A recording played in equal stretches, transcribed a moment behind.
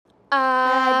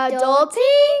Adulting?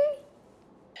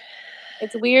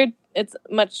 It's weird. It's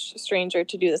much stranger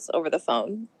to do this over the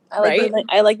phone. Right?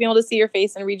 I like being able to see your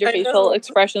face and read your facial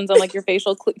expressions on like your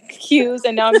facial cues,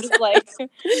 and now I'm just like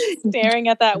staring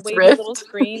at that wavy little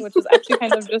screen, which is actually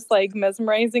kind of just like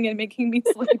mesmerizing and making me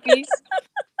sleepy.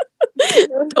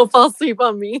 Don't fall asleep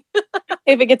on me.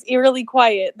 If it gets eerily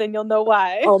quiet, then you'll know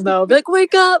why. Oh no, Vic,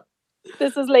 wake up.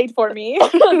 This is late for me.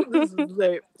 This is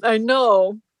late. I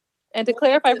know. And to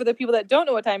clarify for the people that don't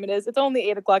know what time it is, it's only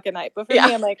 8:00 at night. But for me,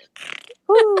 I'm like,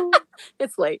 whoo,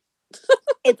 it's late.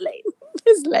 It's late.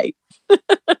 It's late.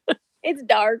 It's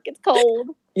dark. It's cold.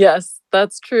 Yes,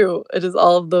 that's true. It is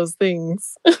all of those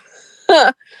things.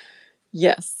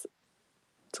 Yes.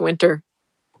 It's winter.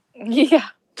 Yeah.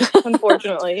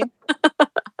 Unfortunately.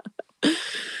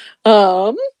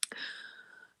 Hello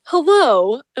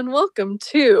and welcome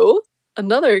to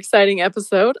another exciting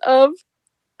episode of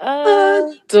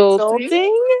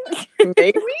Adulting.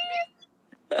 Maybe.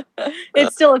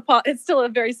 It's still a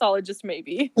very solid just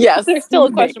maybe. Yes. There's still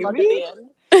a question mark at the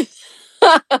end.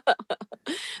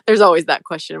 There's always that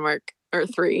question mark or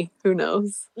 3. Who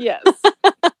knows? Yes.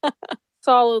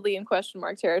 Solidly in question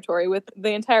mark territory with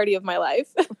the entirety of my life.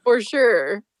 For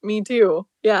sure. Me too.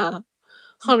 Yeah.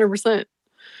 100%.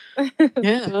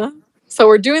 Yeah. So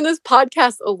we're doing this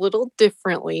podcast a little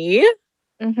differently.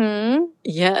 Mm-hmm.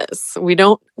 Yes. We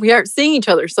aren't seeing each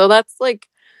other. So that's like,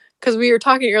 because we were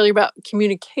talking earlier about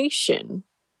communication.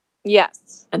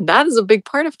 Yes. And that is a big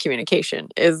part of communication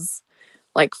is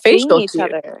like facial seeing each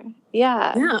other.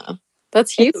 Yeah. Yeah.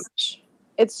 That's huge.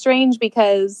 It's strange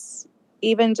because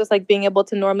even just like being able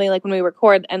to normally like when we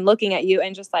record and looking at you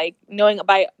and just like knowing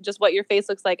by just what your face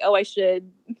looks like, oh, I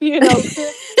should, you're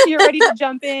ready to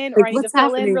jump in or like, I need to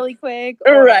fill in really quick.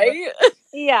 Or, right.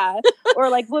 Yeah. Or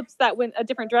like, whoops, that went a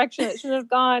different direction. It should have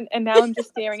gone. And now I'm just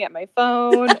staring at my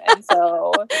phone. And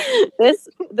so this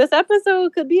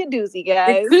episode could be a doozy,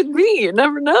 guys. It could be. You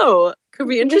never know. Could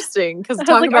be interesting because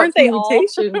talking about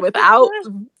communication without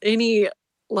any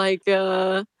like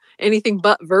anything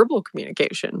but verbal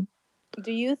communication.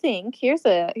 Do you think here's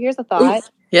a thought?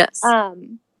 Yes.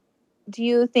 Do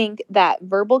you think that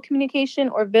verbal communication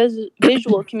or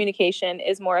visual communication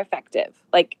is more effective?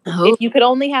 Like, if you could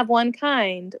only have one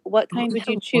kind, what kind would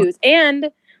you choose?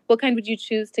 And what kind would you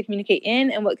choose to communicate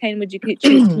in? And what kind would you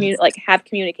choose to have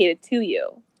communicated to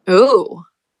you? Oh,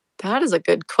 that is a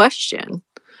good question.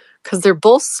 Because they're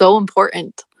both so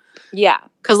important. Yeah.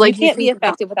 Because like you can't be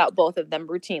effective without both of them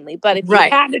routinely. But if you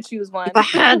had to choose one. If I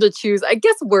had to choose, I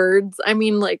guess words. I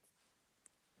mean, like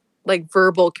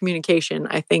verbal communication,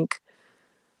 I think.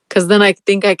 Because then I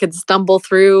think I could stumble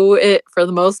through it for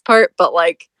the most part. But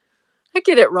like, I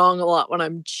get it wrong a lot when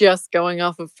I'm just going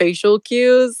off of facial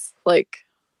cues. Like,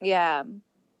 yeah.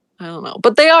 I don't know.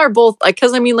 But they are both, like,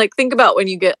 because I mean, like, think about when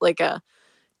you get like a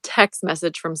text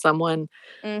message from someone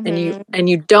and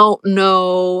you don't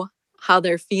know how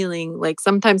they're feeling. Like,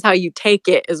 sometimes how you take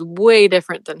it is way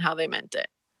different than how they meant it.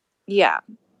 Yeah.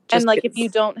 And like, if you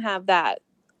don't have a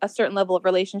certain level of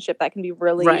relationship, that can be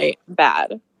really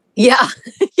bad. Yeah.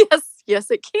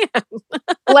 Yes, it can.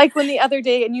 Like when the other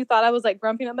day and you thought I was like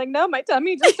grumpy, and I'm like, no, my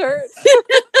tummy just hurts.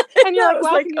 And you're like,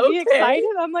 wow, can you be excited?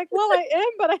 I'm like, well, I am,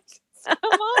 but I just,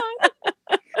 come on.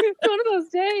 It's one of those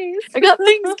days. I got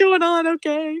things going on,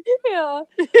 okay. Yeah.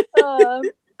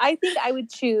 I think I would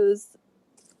choose,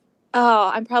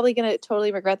 I'm probably going to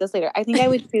totally regret this later. I think I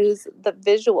would choose the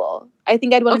visual. I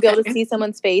think I'd want to be able to see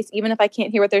someone's face, even if I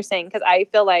can't hear what they're saying, because I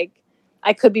feel like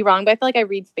I could be wrong, but I feel like I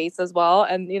read face as well.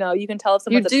 And, you can tell if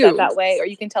someone's upset that way, or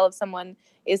you can tell if someone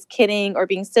is kidding or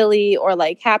being silly or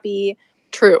like happy.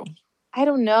 True. I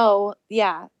don't know.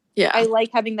 Yeah. Yeah. I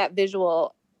like having that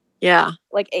visual. Yeah.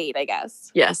 Like aid, I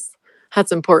guess. Yes.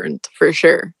 That's important for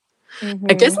sure. Mm-hmm.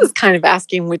 I guess it's kind of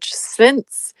asking which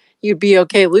sense you'd be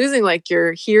okay losing, like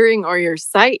your hearing or your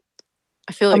sight.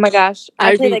 I feel like, oh my gosh,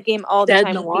 I play that game all the time.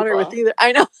 Dead in the water with either.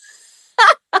 I know.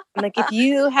 I'm like, if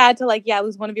you had to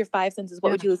lose one of your 5 senses,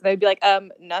 what would you lose? And I'd be like,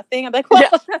 nothing. I'm like, well,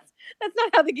 that's not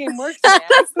how the game works.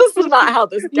 This is not how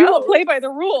this goes. You will play by the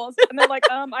rules. And they're like,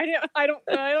 I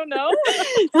don't know.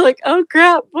 You're like, oh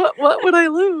crap, what would I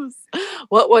lose?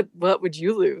 What would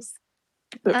you lose?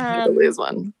 If you had to lose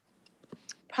one.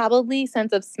 Probably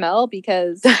sense of smell,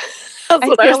 because I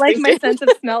feel like my sense of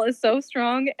smell is so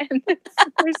strong, and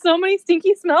there's so many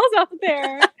stinky smells out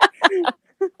there.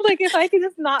 Like, if I could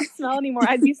just not smell anymore,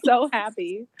 I'd be so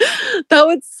happy. That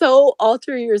would so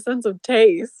alter your sense of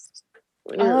taste.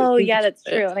 Oh, yeah, that's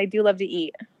true. And I do love to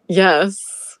eat.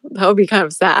 Yes. That would be kind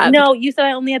of sad. No, you said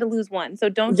I only had to lose one. So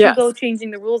don't you go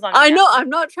changing the rules on me. I know. I'm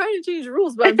not trying to change the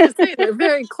rules, but I'm just saying they're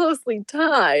very closely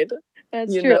tied.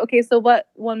 That's You true. know? Okay, so what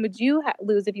one would you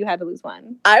lose if you had to lose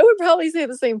one? I would probably say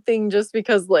the same thing just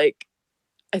because, like,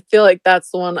 I feel like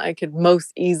that's the one I could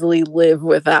most easily live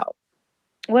without.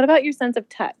 What about your sense of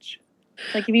touch?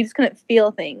 Like if you just couldn't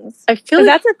feel things. I feel Because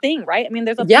like, that's a thing, right? I mean,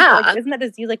 there's a people, yeah, like, isn't that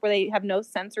disease like where they have no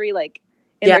sensory like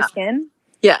in their yeah, skin?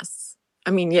 yes.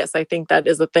 I mean, yes, I think that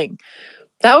is a thing.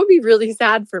 That would be really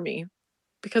sad for me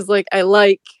because, like, I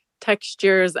like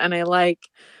textures and I like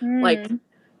Mm.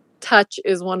 touch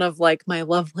is one of like my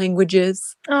love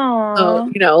languages. So, Aw.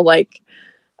 you know, like,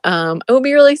 it would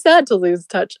be really sad to lose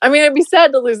touch. I mean, I'd be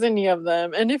sad to lose any of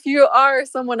them. And if you are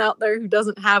someone out there who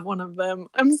doesn't have one of them,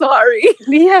 I'm sorry.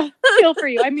 Yeah, I feel for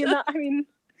you. I mean,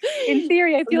 in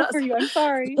theory, I feel for you. I'm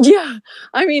sorry. Yeah.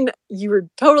 I mean, you're a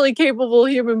totally capable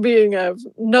human being. I have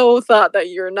no thought that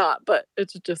you're not, but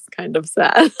it's just kind of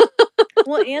sad.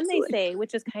 Well, and they say,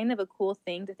 which is kind of a cool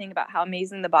thing to think about how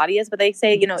amazing the body is, but they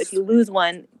say, you know, if you lose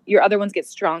one, your other ones get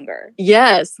stronger.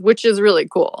 Yes, which is really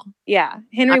cool. Yeah.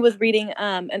 Henry was reading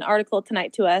an article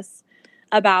tonight to us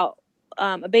about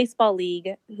a baseball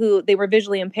league who they were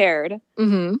visually impaired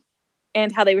Mm-hmm.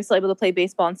 and how they were still able to play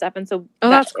baseball and stuff. And so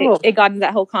that's cool. It got into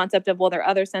that whole concept of, well, their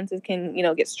other senses can, you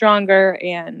know, get stronger.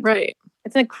 And right.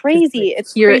 It's crazy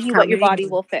what your body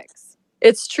will fix.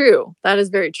 It's true. That is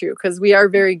very true because we are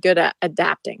very good at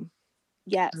adapting.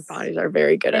 Yes. Our bodies are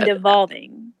very good at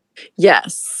evolving.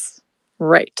 Yes.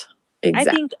 Right.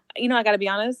 Exactly. I think, you know, I got to be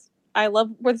honest. I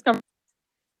love where this conversation.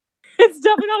 It's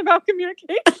definitely not about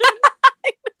communication.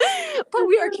 But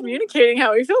we are communicating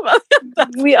how we feel about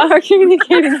it. We are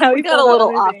communicating how we got a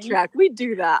little off track. We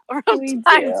do that. We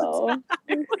do.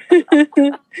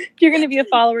 If you're going to be a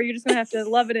follower, you're just going to have to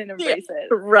love it and embrace it.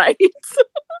 Right.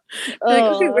 Like,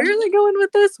 okay, where are they going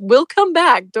with this? We'll come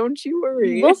back. Don't you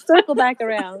worry. We'll circle back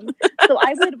around. So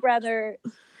I would rather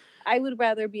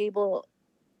be able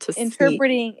to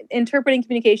interpreting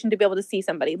communication to be able to see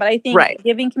somebody. But I think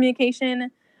giving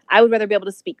communication, I would rather be able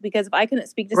to speak, because if I couldn't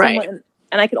speak to someone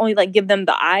and I could only like give them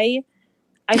the eye,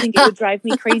 I think it would drive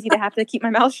me crazy to have to keep my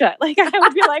mouth shut. Like I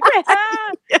would be like,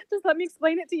 just let me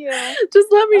explain it to you. Just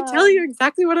let me tell you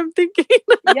exactly what I'm thinking.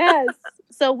 Yes.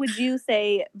 So would you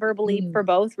say verbally for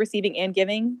both receiving and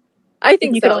giving? I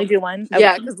think you could only do one.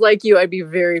 Yeah, because like you, I'd be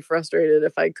very frustrated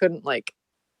if I couldn't like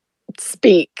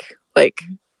speak. Like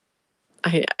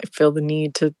I feel the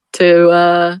need to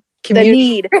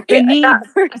communicate. The need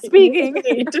for speaking.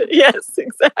 Yes,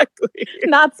 exactly.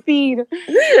 Not speed.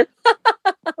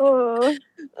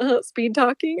 Speed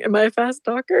talking? Am I a fast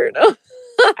talker? No.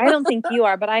 I don't think you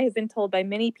are, but I have been told by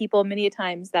many people many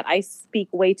times that I speak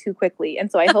way too quickly.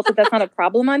 And so I hope that that's not a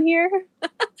problem on here.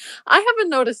 I haven't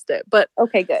noticed it, but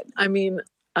okay, good. I mean,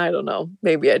 I don't know.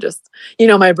 Maybe I just,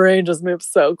 my brain just moves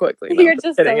so quickly. You're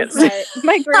just so smart.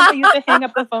 My grandpa used to hang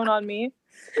up the phone on me.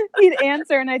 He'd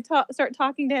answer and I'd start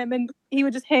talking to him and he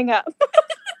would just hang up.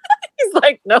 He's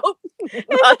like, nope,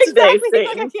 not today. He's like,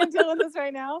 I can't deal with this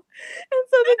right now. And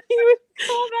so then he would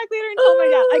call back later and tell my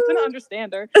dad, I couldn't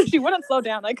understand her. She wouldn't slow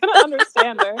down. I couldn't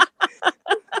understand her.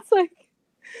 It's like,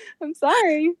 I'm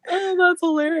sorry. Oh, that's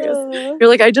hilarious. You're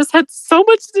like, I just had so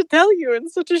much to tell you in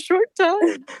such a short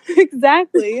time.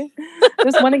 Exactly.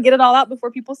 Just want to get it all out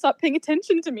before people stop paying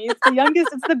attention to me. It's the youngest.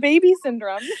 It's the baby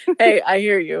syndrome. Hey, I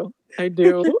hear you. I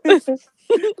do.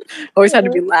 Always had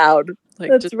to be loud. Like,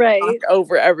 that's just right. talk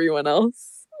over everyone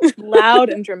else. Loud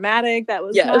and dramatic. That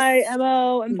was my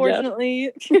MO,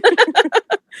 unfortunately. Yep.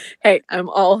 Hey, I'm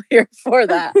all here for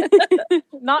that.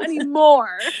 Not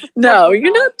anymore. No,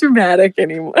 you're not dramatic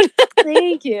anymore.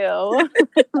 Thank you.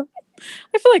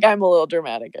 I feel like I'm a little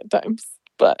dramatic at times,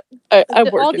 but I'm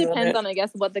working all depends on, I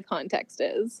guess, what the context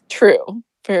is. True.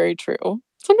 Very true.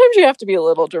 Sometimes you have to be a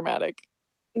little dramatic.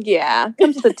 Yeah.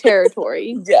 Comes with the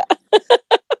territory. Yeah.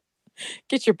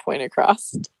 Get your point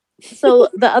across. So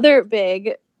the other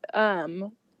big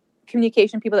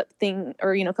communication component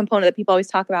that people always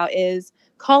talk about is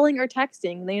calling or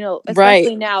texting.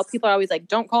 Especially now, people are always like,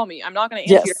 don't call me. I'm not going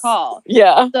to answer your call.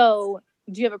 Yeah. So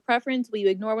do you have a preference? Will you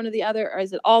ignore one or the other? Or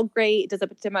is it all great? Does it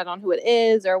depend on who it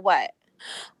is or what?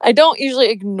 I don't usually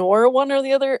ignore one or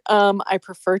the other. I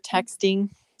prefer texting.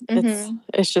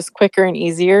 It's just quicker and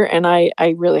easier. And I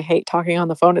really hate talking on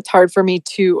the phone. It's hard for me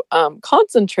to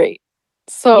concentrate.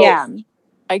 So yeah.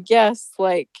 I guess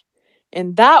like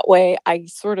in that way, I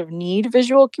sort of need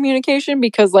visual communication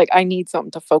because like I need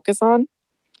something to focus on.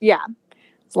 Yeah.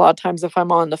 A lot of times if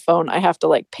I'm on the phone, I have to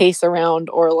like pace around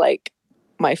or like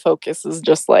my focus is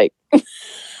just like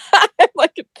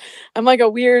I'm like a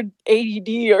weird ADD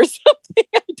or something.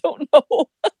 I don't know.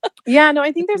 Yeah, no,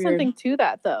 I think there's something to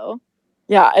that though.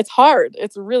 Yeah, it's hard.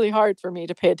 It's really hard for me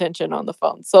to pay attention on the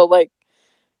phone. So like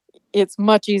it's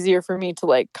much easier for me to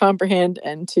like comprehend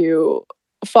and to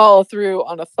follow through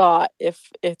on a thought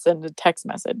if it's in a text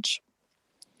message.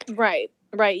 Right.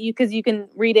 Because you can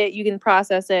read it, you can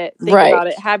process it, think Right. about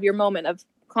it, have your moment of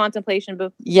contemplation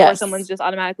before Yes. someone's just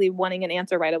automatically wanting an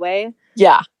answer right away.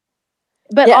 Yeah.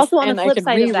 But Yes, also on and the I flip can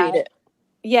side of reread that, it.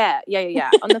 yeah.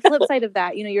 On the flip side of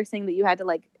that, you're saying that you had to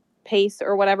like pace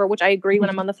or whatever, which I agree. When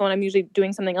I'm on the phone, I'm usually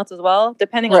doing something else as well,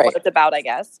 depending on what it's about, I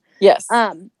guess. Yes.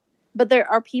 But there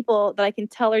are people that I can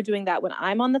tell are doing that when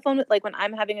I'm on the phone, like when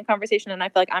I'm having a conversation and I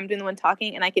feel like I'm doing the one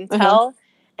talking, and I can tell,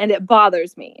 and it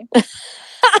bothers me.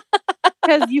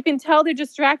 Because you can tell they're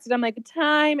distracted. I'm like,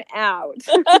 time out.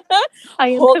 I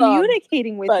am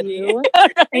communicating with you.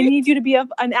 Right? I need you to be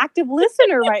an active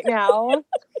listener right now.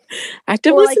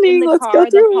 Active listening. Let's go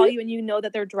through they'll call it. you and you know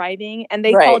that they're driving, and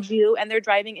they called you and they're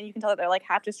driving, and you can tell that they're like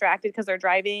half distracted because they're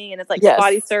driving, and it's like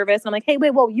spotty service. And I'm like, hey,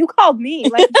 wait, whoa, you called me.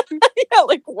 Like, yeah,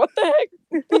 like what the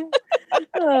heck?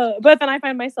 But then I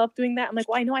find myself doing that. I'm like,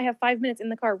 well, I know I have 5 minutes in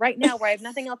the car right now where I have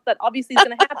nothing else that obviously is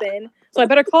going to happen, so I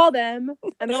better call them.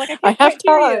 And they're like, I can't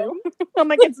hear you. I'm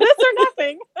like, it's this or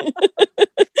nothing.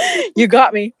 You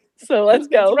got me. So let's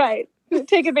go. That's right.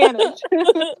 Take advantage.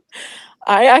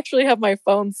 I actually have my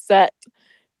phone set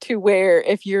to where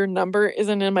if your number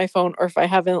isn't in my phone, or if I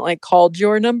haven't like called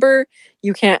your number,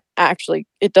 you can't actually,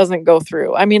 it doesn't go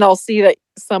through. I mean, I'll see that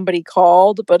somebody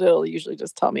called, but it'll usually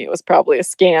just tell me it was probably a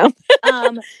scam.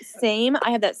 Same.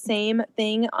 I have that same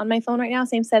thing on my phone right now.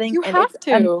 Same setting. You have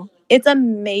to. It's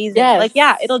amazing. Yes. Like,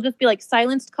 yeah, it'll just be like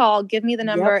silenced call, give me the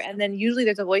number, and then usually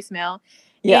there's a voicemail.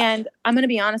 Yeah. And I'm going to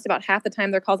be honest, about half the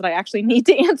time they're calls that I actually need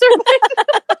to answer.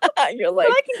 You're like,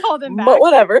 so I can call them back. But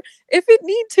whatever. If it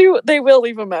need to, they will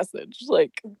leave a message.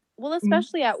 Like, well,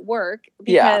 especially at work,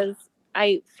 because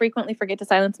I frequently forget to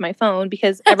silence my phone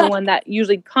because everyone that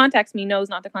usually contacts me knows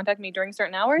not to contact me during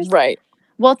certain hours. Right.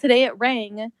 Well, today it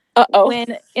rang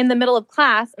when in the middle of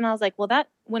class, and I was like, well, that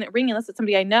wouldn't ring unless it's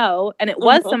somebody I know. And it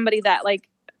was somebody that like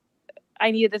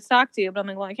I needed to talk to, but I'm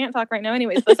like, well, I can't talk right now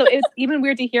anyways. But so it's even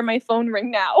weird to hear my phone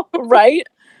ring now. Right?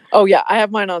 Oh, yeah. I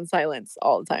have mine on silence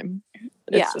all the time.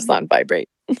 It's just on vibrate.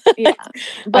 Yeah.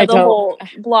 But the whole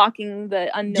blocking the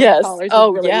unknown callers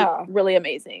is really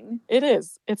amazing. It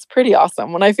is. It's pretty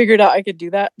awesome. When I figured out I could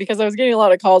do that, because I was getting a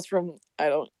lot of calls from, I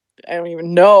don't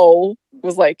even know, it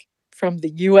was like from the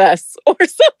US or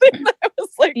something. I was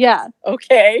like,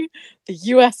 okay, the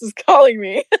US is calling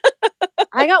me.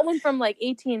 I got one from like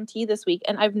AT&T this week,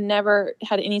 and I've never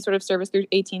had any sort of service through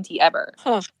AT&T ever.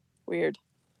 Huh. Weird.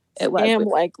 It was Scam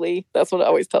likely. That's what it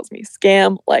always tells me.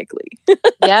 Scam likely. Yep.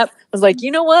 I was like, you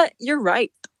know what? You're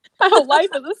right. Life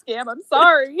is a scam. I'm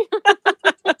sorry.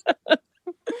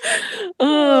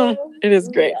 It is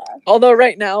great. Yeah. Although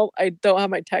right now I don't have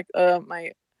my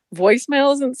my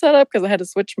voicemail isn't set up because I had to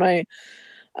switch my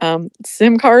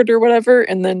SIM card or whatever,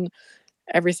 and then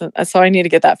so I need to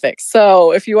get that fixed.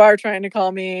 So if you are trying to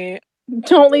call me,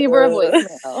 don't leave her a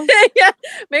voicemail. Yeah,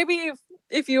 maybe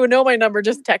if you know my number,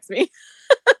 just text me.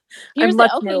 Here's a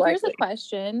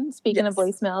question. Speaking of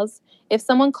voicemails, if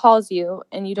someone calls you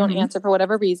and you don't answer for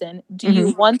whatever reason, do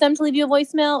you want them to leave you a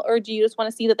voicemail, or do you just want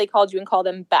to see that they called you and call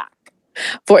them back?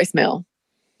 Voicemail.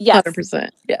 Yes. 100%.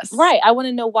 Yes. Right. I want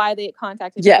to know why they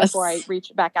contacted you before I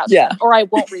reach back out to them, or I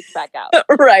won't reach back out.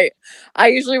 Right. I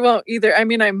usually won't either. I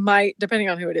mean, I might, depending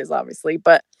on who it is, obviously,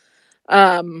 but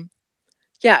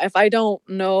if I don't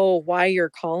know why you're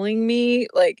calling me,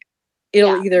 like,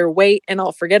 it'll either wait and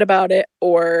I'll forget about it,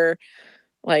 or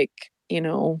like,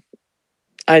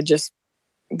 I just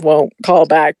won't call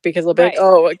back because I'll be like,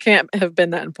 oh, it can't have been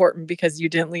that important because you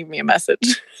didn't leave me a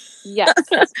message. Yes,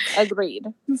 agreed.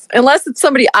 Unless it's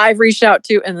somebody I've reached out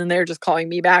to and then they're just calling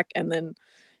me back, and then,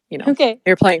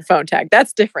 you're playing phone tag.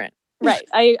 That's different. Right.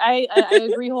 I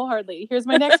agree wholeheartedly. Here's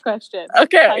my next question.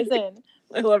 Okay. Ties in.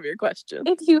 I love your question.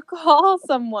 If you call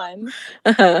someone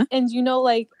and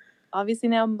like, obviously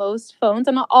now most phones,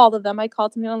 and not all of them, I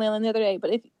called somebody on landline the other day, but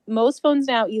if most phones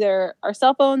now either are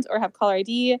cell phones or have caller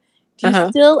ID, do you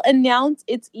still announce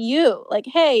it's you? Like,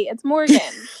 hey, it's Morgan.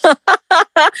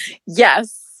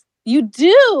 Yes. You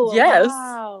do? Yes.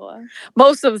 Wow.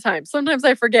 Most of the time. Sometimes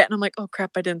I forget and I'm like, oh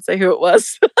crap, I didn't say who it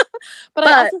was. but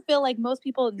I also feel like most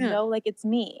people know like it's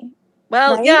me.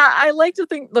 Well, right? Yeah, I like to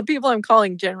think the people I'm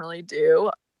calling generally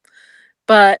do.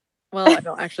 But I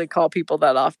don't actually call people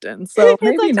that often, so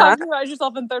maybe like not. Talking about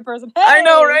yourself in third person. Hey, I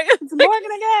know, right? It's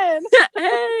Morgan again.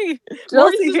 Hey,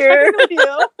 Chelsea here. With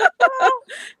you.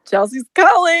 Chelsea's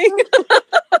calling.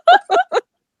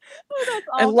 That's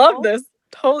I love this.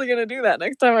 Totally gonna do that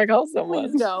next time I call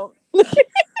someone. Please don't.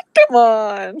 Come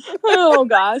on. Oh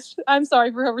gosh, I'm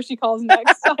sorry for whoever she calls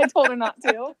next. I told her not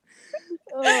to.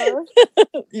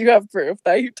 You have proof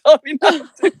that you told me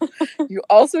not to. You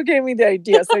also gave me the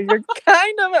idea, so you're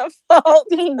kind of at fault.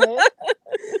 Dang it.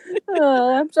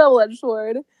 Double-edged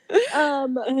sword.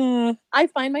 I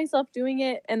find myself doing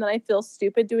it and then I feel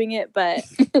stupid doing it, but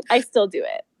I still do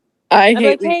it. I'm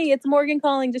like, hey, it's Morgan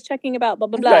calling, just checking about blah,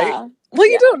 blah, blah. Right. Well,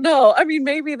 you don't know. I mean,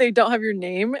 maybe they don't have your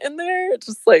name in there. It's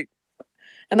just like,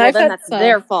 and well, I've then had that's some,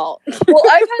 their fault. well,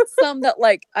 I've had some that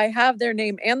like I have their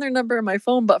name and their number in my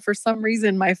phone, but for some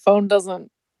reason my phone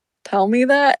doesn't tell me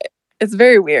that. It's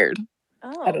very weird.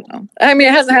 Oh. I don't know. I mean,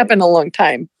 it hasn't happened in a long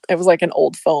time. It was like an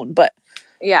old phone, but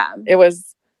yeah,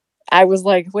 I was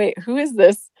like, wait, who is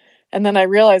this? And then I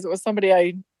realized it was somebody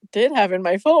I did have in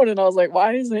my phone, and I was like,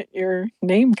 why isn't your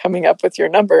name coming up with your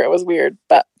number? It was weird,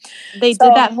 but they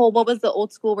did that whole, what was the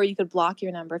old school where you could block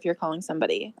your number if you're calling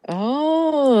somebody?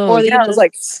 Oh, or yeah, it was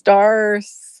like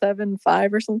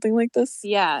 *75 or something like this.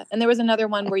 Yeah, and there was another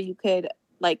one where you could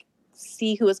like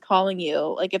see who was calling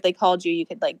you. Like if they called you, you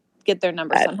could like get their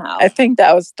number somehow. I think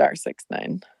that was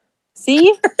 *69.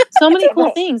 See, so many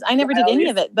cool things. I never did any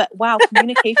of it, but wow,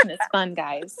 communication is fun,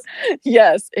 guys.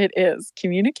 Yes, it is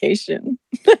communication.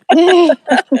 So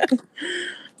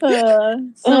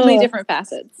many different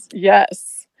facets.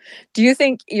 Yes. Do you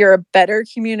think you're a better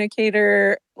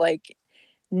communicator like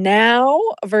now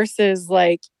versus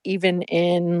like even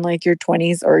in like your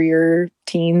 20s or your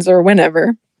teens or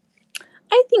whenever?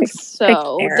 I think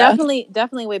so.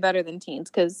 Definitely way better than teens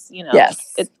because, you know,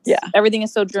 everything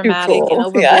is so dramatic and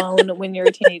overblown when you're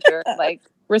a teenager. Like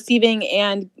receiving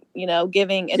and, you know,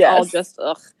 giving, it's all just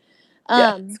ugh.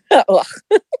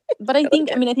 But I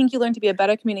think, I think you learn to be a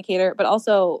better communicator, but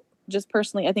also just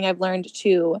personally, I think I've learned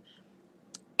to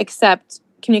accept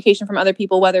communication from other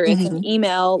people, whether it's an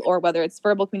email or whether it's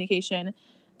verbal communication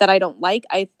that I don't like.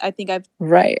 I think I've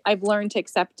learned to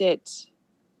accept it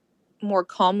more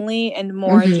calmly and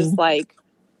more just like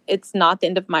it's not the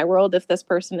end of my world if this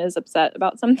person is upset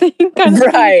about something kind of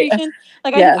communication.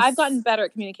 Like I've gotten better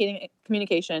at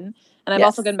communication and I've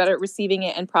also gotten better at receiving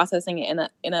it and processing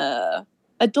it in a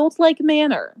adult-like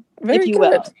manner, if you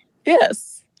will.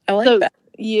 Yes. I like that.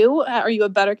 Are you a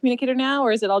better communicator now,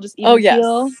 or is it all just even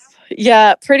keel?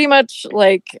 Yeah, pretty much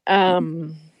like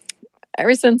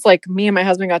ever since like me and my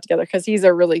husband got together, because he's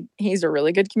a really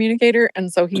good communicator,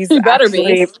 and so he's better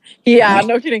be. Yeah,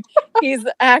 no kidding. He's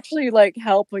actually like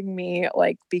helping me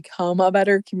like become a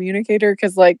better communicator,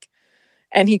 because like,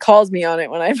 and he calls me on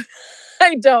it when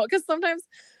I don't, because sometimes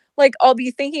like I'll be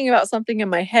thinking about something in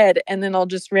my head and then I'll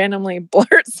just randomly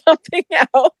blurt something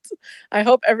out. I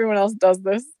hope everyone else does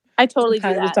this. I totally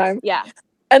do that. Yeah.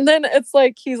 And then it's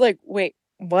like he's like, wait,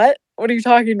 what? What are you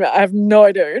talking about? I have no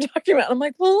idea what you're talking about. I'm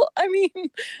like, well, I mean,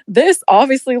 this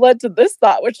obviously led to this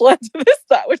thought, which led to this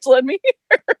thought, which led me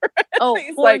here. Oh,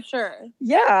 for sure.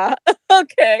 Yeah.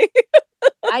 Okay.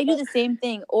 I do the same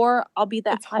thing, or I'll be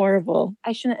that. It's horrible.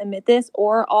 I shouldn't admit this,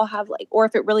 or I'll have like, or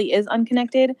if it really is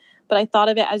unconnected, but I thought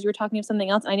of it as you were talking of something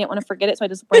else and I didn't want to forget it. So I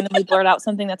just randomly blurt out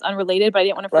something that's unrelated, but I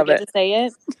didn't want to forget to say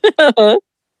it.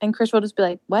 And Chris will just be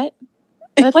like, what?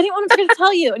 I'm like, I didn't want to forget to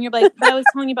tell you. And you're like, but I was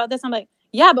telling you about this. I'm like,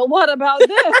 yeah, but what about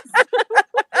this?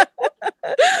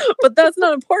 But that's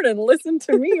not important. Listen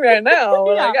to me right now.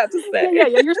 What I got to say. Yeah.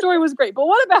 Your story was great, but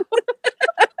what about?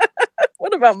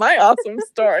 What about my awesome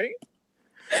story?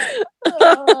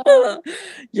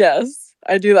 Yes,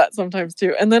 I do that sometimes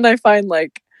too. And then I find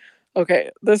like,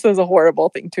 okay, this is a horrible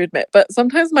thing to admit, but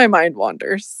sometimes my mind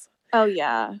wanders. Oh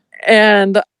yeah.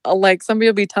 And like somebody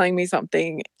will be telling me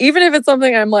something, even if it's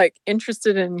something I'm like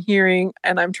interested in hearing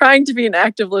and I'm trying to be an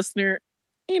active listener,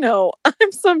 you know,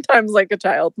 I'm sometimes like a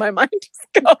child. My mind just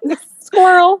goes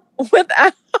squirrel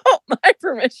without my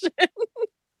permission.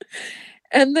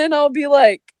 And then I'll be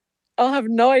like, I'll have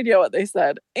no idea what they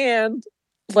said. And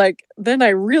like, then I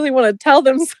really want to tell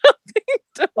them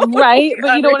something. Right.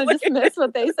 But you don't want to dismiss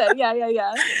what they said. Yeah.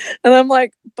 And I'm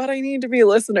like, but I need to be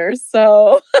listeners.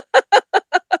 So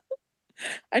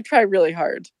I try really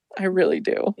hard. I really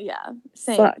do. Yeah.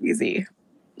 Same. It's not easy.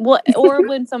 Well, or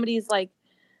when somebody's like,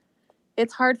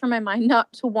 it's hard for my mind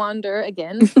not to wander.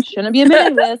 Again, shouldn't be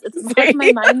admitting this. It's hard for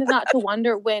my mind not to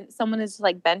wander when someone is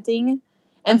like venting.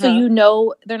 And so you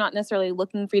know they're not necessarily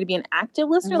looking for you to be an active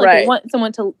listener. Like they want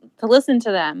someone to listen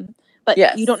to them, but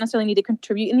you don't necessarily need to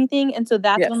contribute anything. And so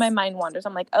that's when my mind wanders.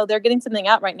 I'm like, oh, they're getting something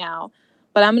out right now,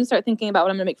 but I'm going to start thinking about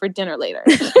what I'm going to make for dinner later.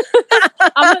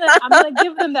 I'm gonna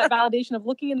give them that validation of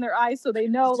looking in their eyes so they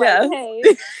know, like, hey,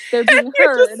 they're being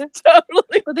heard.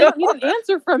 Totally but they don't need an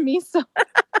answer from me. So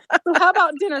how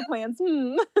about dinner plans?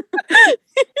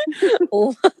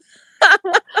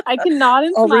 I can nod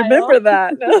and I'll smile. remember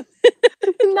that.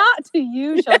 Not to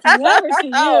you, Shelton. Never to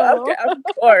you. Okay, of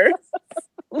course.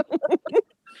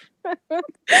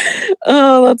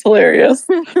 Oh, that's hilarious.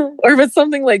 Or if it's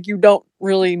something like you don't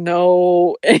really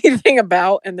know anything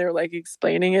about and they're like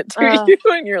explaining it to you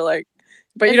and you're like,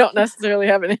 but you don't necessarily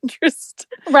have an interest.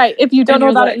 Right. If you don't And know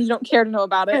you're about like- it and you don't care to know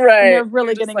about it, Right. and they're really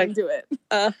You're just getting like, into it.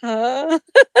 Uh-huh.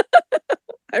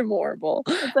 I'm horrible.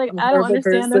 It's like, I'm a I don't horrible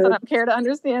understand this. I person. don't care to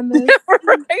understand this.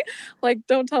 Right? Like,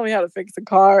 don't tell me how to fix a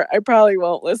car. I probably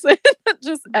won't listen.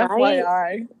 Just Right?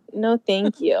 FYI. No,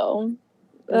 thank you.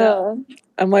 No.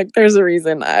 I'm like, there's a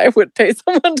reason I would pay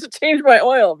someone to change my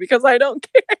oil because I don't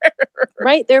care.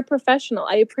 Right. They're professional.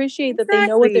 I appreciate that they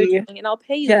know what they're Exactly. doing, and I'll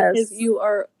pay you Yes. because you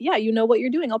are, you know what you're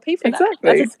doing. I'll pay for that.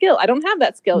 Exactly. That's a skill. I don't have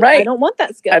that skill. I Right. don't want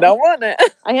that skill. I don't want it.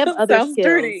 I have other Sounds skills.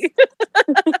 dirty.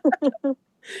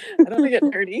 I don't want to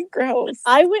get dirty. Gross.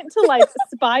 I went to like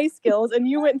spy skills and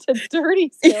you went to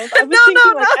dirty skills. I was No, thinking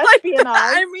no, like not like espionage.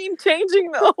 I mean,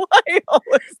 changing the oil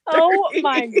is Oh dirty.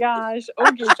 my gosh.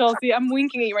 Okay, Chelsea, I'm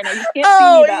winking at you right now. You can't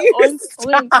Oh, see me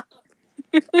you that.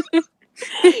 Oink, oink.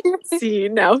 See,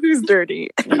 now who's dirty?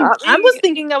 Not I me. was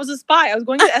thinking I was a spy. I was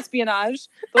going to espionage.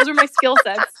 Those are my skill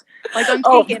sets. Like on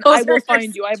Oh, Taken, those I are will your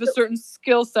find you. I have a certain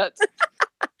skill set.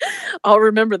 I'll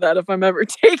remember that if I'm ever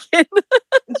taken.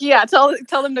 Yeah, tell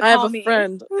them to I have call a me.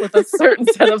 friend with a certain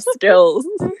set of skills.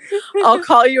 I'll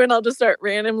call you and I'll just start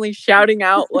randomly shouting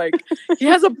out like, he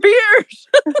has a beard,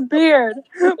 Beard,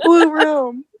 blue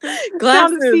room, sound of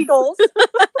glasses. seagulls.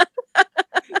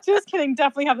 Just kidding.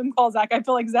 Definitely have them call Zach. I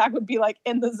feel like Zach would be like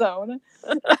in the zone.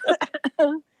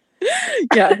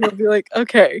 Yeah, he'll be like,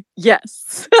 okay,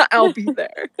 yes, I'll be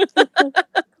there.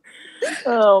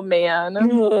 Oh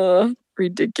man.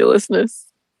 Ridiculousness.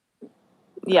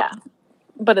 Yeah,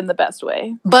 but in the best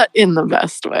way. But in the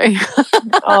best way.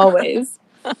 Always.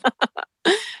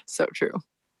 So true.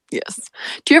 Yes.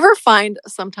 Do you ever find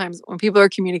sometimes when people are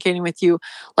communicating with you,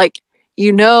 like,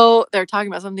 you know, they're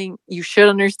talking about something you should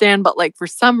understand, but like for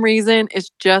some reason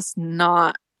it's just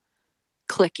not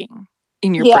clicking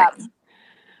in your brain.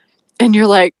 And you're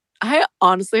like, I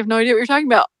honestly have no idea what you're talking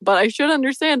about, but I should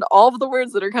understand all of the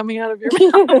words that are coming out of your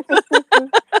mouth.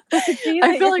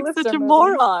 I feel like such a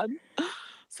moron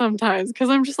sometimes because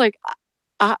I'm just like,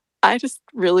 I just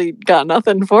really got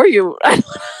nothing for you.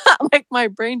 Like my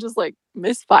brain just like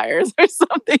misfires or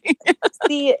something.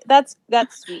 See, that's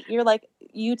sweet. You're like,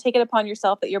 you take it upon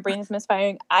yourself that your brain is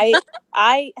misfiring.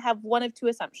 I have one of two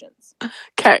assumptions.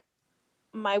 Okay.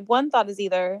 My one thought is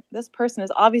either this person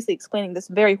is obviously explaining this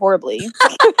very horribly.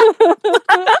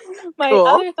 My Cool.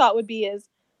 other thought would be is,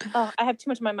 oh, I have too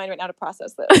much in my mind right now to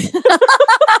process this.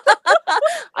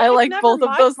 I It's like never both of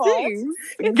my those fault. things.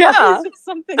 It's Yeah. always just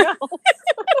something else.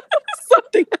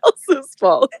 Something else's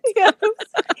fault. Yes.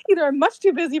 Either I'm much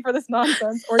too busy for this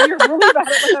nonsense, or you're really bad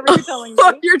at whatever you're telling me.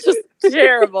 Or you're just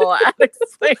terrible at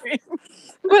explaining.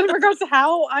 But in regards to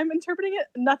how I'm interpreting it,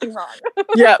 nothing wrong.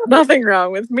 Yeah, nothing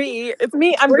wrong with me. It's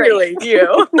Me, I'm really great.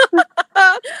 you.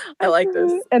 I like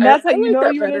this. And that's how I you like know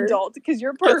that you're better. an adult, because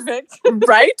you're perfect.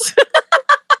 Right?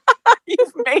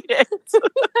 You've made it.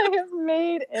 I have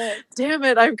made it. Damn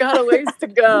it, I've got a ways to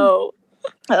go.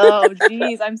 Oh,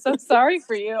 geez. I'm so sorry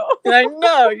for you. I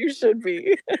know you should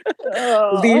be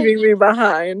Oh. leaving me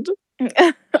behind.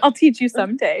 I'll teach you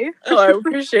someday. Oh, I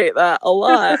appreciate that a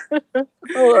lot.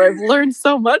 Oh, I've learned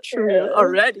so much from you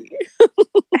already.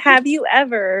 Have you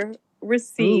ever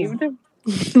received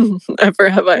Ever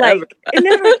have I ever?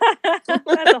 No,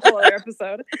 that's a whole other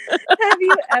episode. Have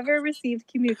you ever received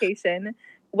communication,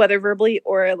 whether verbally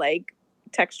or like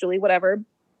textually, whatever,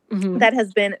 Mhm. that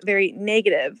has been very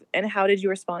negative, and how did you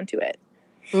respond to it?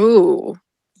 Ooh,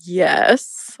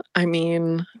 yes. I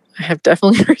mean, I have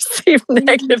definitely received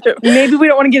negative. Maybe we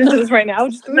don't want to get into this right now.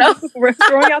 Just No. we're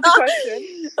throwing out the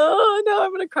question. Oh no,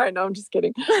 I'm gonna cry. No, I'm just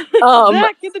kidding.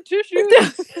 Zach, get the tissue.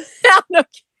 No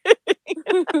kidding.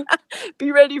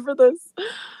 Be ready for this.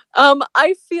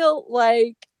 I feel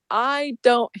like I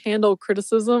don't handle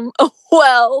criticism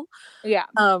well. Yeah.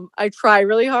 I try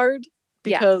really hard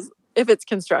Yeah. because if it's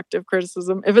constructive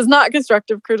criticism, if it's not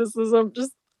constructive criticism,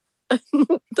 just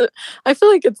I feel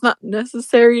like it's not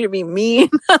necessary to be mean.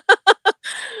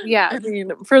 Yeah. I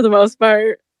mean, for the most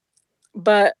part.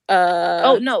 But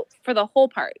Oh no, for the whole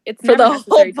part. It's for never the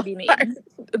necessary whole to be mean. part.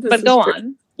 This But is go true.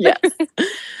 on. Yes.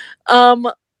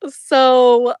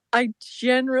 So I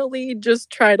generally just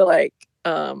try to like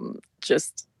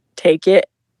just take it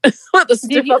with a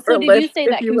stiff upper Did lip. you say if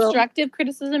that you will. constructive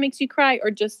criticism makes you cry, or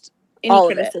just any All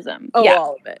of it. criticism? Oh, Yeah.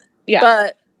 all of it. Yeah.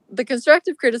 But the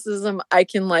constructive criticism I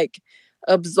can like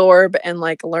absorb and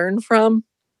like learn from.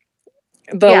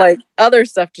 The Yeah. like other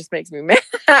stuff just makes me mad.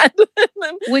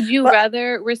 And Would you But-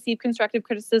 rather receive constructive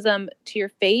criticism to your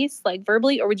face, like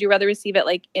verbally, or would you rather receive it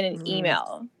like in an Mm.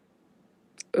 email?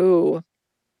 Ooh,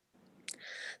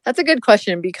 that's a good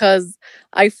question because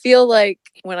I feel like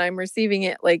when I'm receiving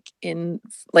it like in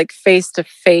like face to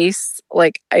face,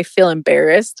 like I feel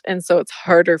embarrassed. And so it's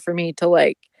harder for me to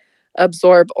like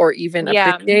absorb or even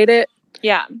Yeah. appreciate it.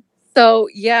 Yeah. So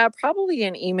yeah, probably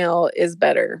an email is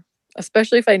better,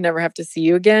 especially if I never have to see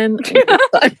you again.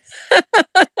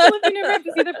 Well, if you never have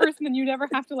to see the person, then you never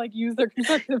have to like use their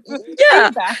constructive Yeah.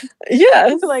 feedback.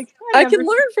 Yes. Like I can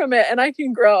learn from it and I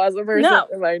can grow as a person No.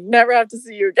 if I never have to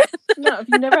see you again. No, if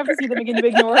you never have to see them again,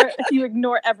 you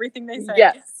ignore everything they say.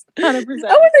 Yes. 100%. I would ignore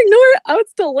it. I would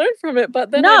still learn from it,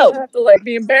 but then I No. don't have to like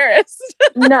be embarrassed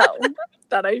No.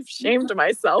 that I've shamed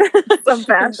myself in some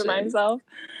fashion. myself.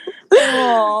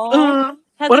 Aww.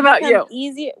 What about you?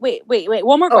 Easier? Wait.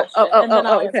 One more question, and then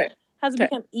I'll answer. Okay. Has it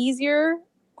become easier,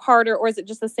 harder, or is it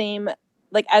just the same?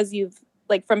 Like as you've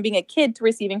like from being a kid to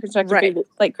receiving constructive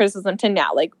like criticism to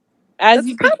now, like as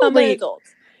you become an adult.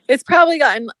 It's probably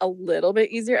gotten a little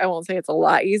bit easier. I won't say it's a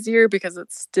lot easier because I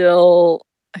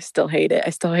still hate it. I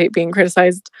still hate being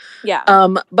criticized. Yeah.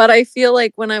 But I feel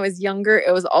like when I was younger,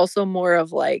 it was also more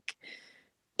of like,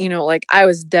 you know, like I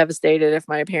was devastated if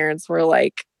my parents were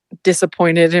like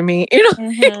disappointed in me, you know.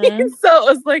 Mm-hmm. So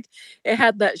it was like it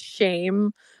had that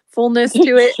shamefulness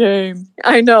to it. Shame.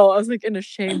 I know. I was like in a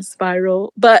shame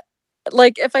spiral. But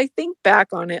like if I think back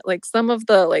on it, like some of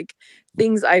the like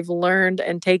things I've learned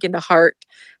and taken to heart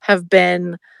have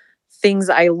been things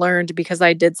I learned because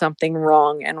I did something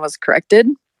wrong and was corrected.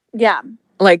 Yeah.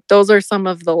 Like those are some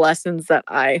of the lessons that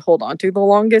I hold on to the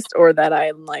longest or that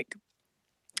I'm like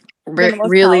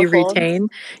really powerful. retain.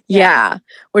 Yeah.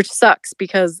 Which sucks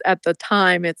because at the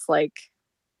time it's like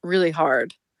really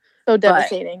hard. So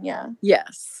devastating. Yeah.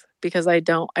 Yes. Because I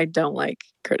don't like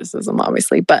criticism,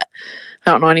 obviously, but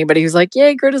I don't know anybody who's like,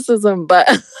 yay, criticism. But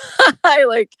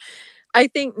I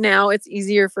think now it's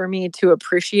easier for me to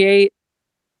appreciate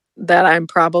that I'm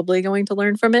probably going to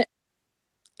learn from it.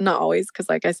 Not always, because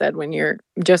like I said, when you're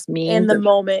just mean in the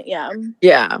moment, yeah.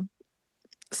 Yeah.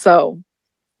 So,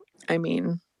 I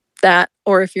mean, that,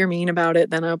 or if you're mean about it,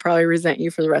 then I'll probably resent you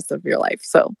for the rest of your life.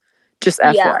 So, just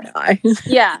FYI.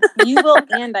 Yeah, you will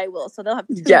and I will. So they'll have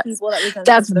two people that resent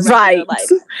That's you for the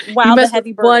rest of their life. Wow, the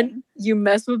heavy burden. You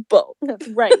mess with both. That's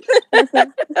right.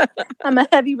 I'm a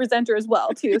heavy resenter as well,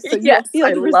 too. So yes,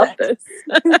 I love this.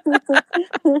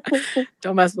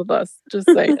 Don't mess with us. Just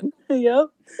saying. Yep.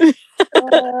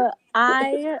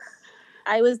 I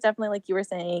was definitely, like you were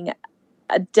saying,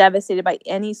 devastated by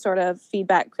any sort of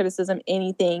feedback, criticism,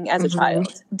 anything as a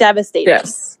child. Devastated.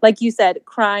 Yes. Like you said,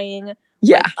 crying.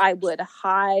 Yeah. Like I would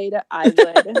hide. I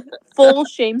would full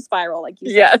shame spiral, like you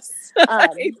said. Yes. I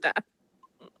hate that.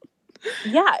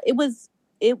 Yeah, it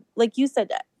like you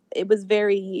said, it was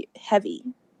very heavy.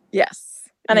 Yes.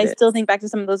 And I still think back to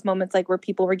some of those moments like where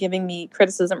people were giving me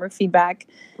criticism or feedback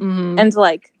and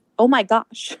like, oh my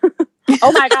gosh.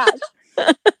 Oh my gosh.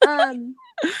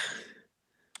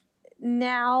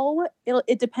 Now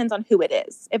it depends on who it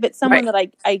is. If it's someone that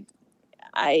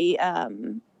I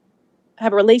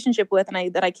have a relationship with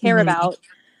and that I care about,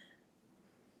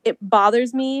 it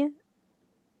bothers me.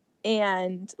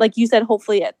 And like you said,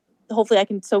 hopefully I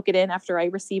can soak it in after I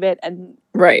receive it and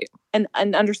and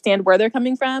understand where they're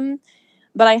coming from.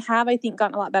 But I think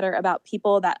gotten a lot better about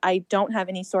people that I don't have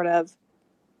any sort of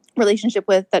relationship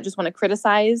with that just want to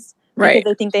criticize because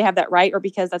they think they have that right or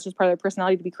because that's just part of their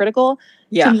personality to be critical,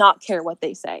 to not care what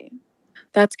they say.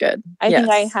 That's good. I think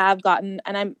I have gotten,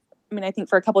 and I think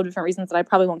for a couple of different reasons that I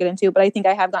probably won't get into, but I think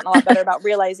I have gotten a lot better about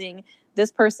realizing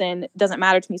this person doesn't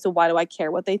matter to me, so why do I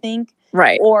care what they think?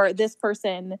 Right. Or this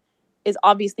person is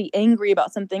obviously angry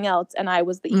about something else and I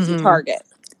was the easy target.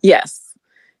 Yes.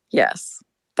 Yes.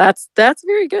 That's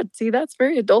very good. See, that's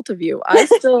very adult of you. I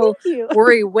still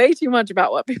worry way too much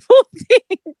about what people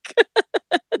think.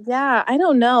 Yeah, I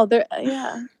don't know.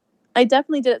 I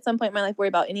definitely did at some point in my life worry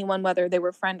about anyone, whether they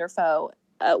were friend or foe,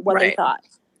 what they thought.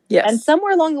 Yes. And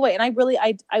somewhere along the way, and I'm going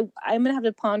to have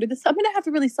to ponder this. I'm going to have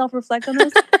to really self-reflect on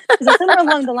this because somewhere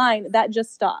along the line, that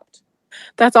just stopped.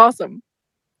 That's awesome.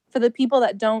 For the people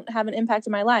that don't have an impact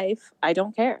in my life, I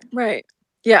don't care. Right.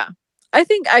 Yeah. I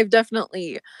think I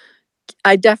definitely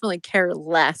care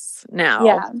less now.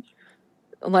 Yeah.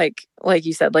 Like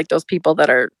you said, like those people that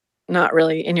are not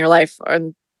really in your life are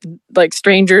like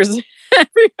strangers.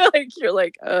 Like you're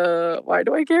like, why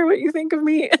do I care what you think of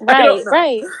me?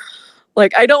 Right.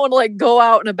 Like I don't want to like go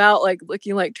out and about like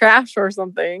looking like trash or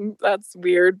something. That's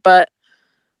weird. But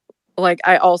like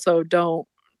I also don't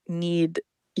need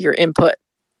your input.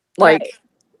 Like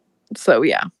so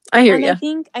yeah. I hear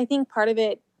you. I think part of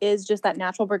it is just that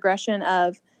natural progression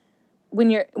of when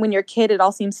you're a kid, it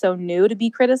all seems so new to be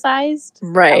criticized,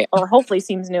 Right. or hopefully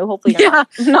seems new. Hopefully you're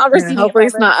not receiving hopefully it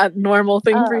it's not a normal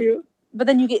thing for you. But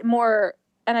then you get more,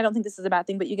 and I don't think this is a bad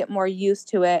thing, but you get more used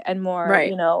to it and more, Right.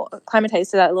 you know,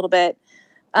 acclimatized to that a little bit.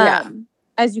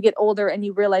 As you get older and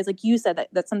you realize, like you said, that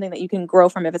that's something that you can grow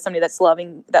from if it's somebody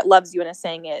that loves you and is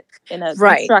saying it in a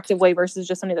constructive way versus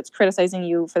just somebody that's criticizing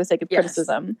you for the sake of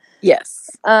criticism. Yes.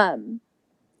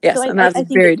 Yes, so and that's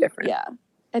very different. Yeah.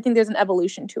 I think there's an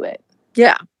evolution to it.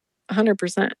 Yeah,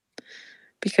 100%.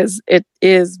 Because it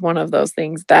is one of those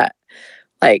things that,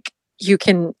 like, you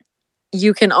can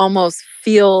almost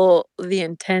feel the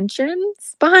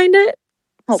intentions behind it.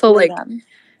 Hopefully, so, like,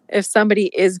 if somebody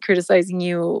is criticizing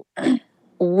you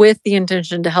with the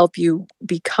intention to help you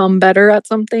become better at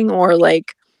something or,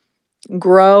 like,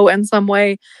 grow in some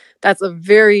way, that's a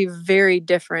very, very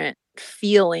different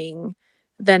feeling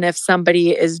than if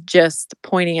somebody is just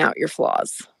pointing out your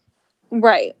flaws.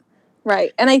 Right.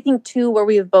 And I think too, where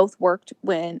we have both worked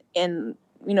in,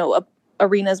 you know,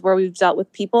 arenas where we've dealt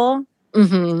with people,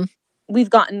 we've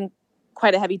gotten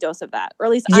quite a heavy dose of that, or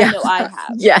at least I know I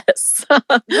have. Yes.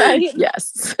 Right?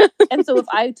 Yes. And so if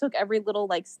I took every little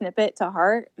like snippet to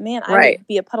heart, man, I would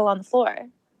be a puddle on the floor.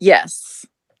 Yes.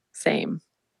 Same.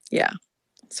 Yeah.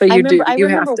 So I remember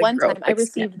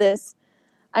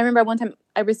one time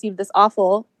I received this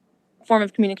awful form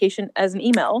of communication as an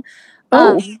email.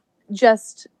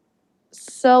 Just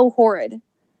so horrid.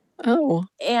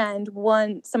 And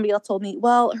somebody else told me,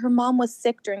 well, her mom was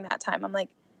sick during that time. I'm like,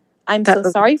 I'm so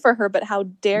sorry for her, but how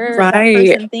dare that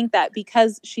person think that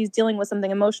because she's dealing with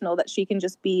something emotional that she can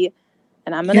just be,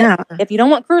 and I'm gonna, if you don't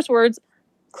want curse words,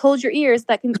 close your ears,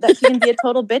 that she can be a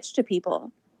total bitch to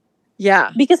people.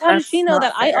 Yeah. Because how does she know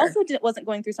that fair. I also wasn't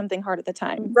going through something hard at the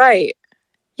time? Right.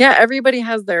 Yeah, everybody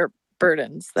has their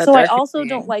burdens. So I also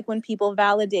don't like when people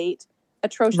validate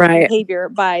atrocious behavior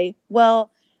by,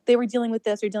 well, they were dealing with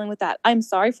this or dealing with that. I'm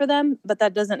sorry for them, but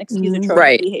that doesn't excuse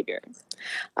atrocious behavior.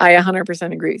 I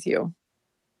 100% agree with you.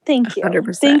 Thank you.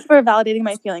 100%. Thanks for validating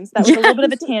my feelings. That was a little bit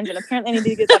of a tangent. Apparently I need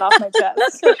to get that off my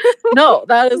chest. No,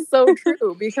 that is so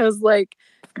true because, like,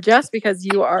 just because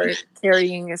you are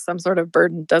carrying some sort of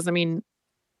burden doesn't mean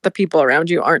the people around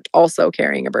you aren't also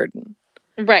carrying a burden.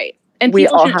 Right. And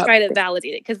people shouldn't try to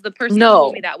validate it because the person who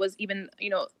told me that was even,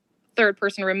 third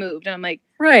person removed. And I'm like,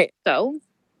 so?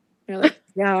 You're like,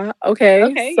 yeah,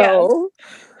 okay. So,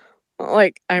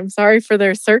 like, I'm sorry for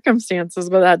their circumstances,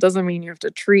 but that doesn't mean you have to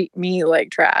treat me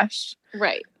like trash.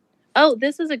 Right. Oh,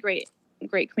 this is a great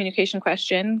communication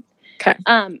question. Okay.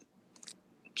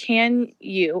 Can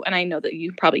you, and I know that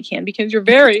you probably can because you're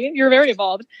very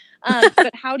evolved.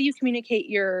 But how do you communicate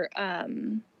your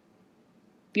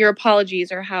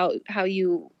apologies or how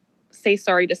you say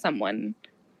sorry to someone?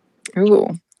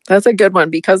 Ooh, that's a good one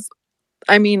because,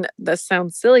 I mean, this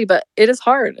sounds silly, but it is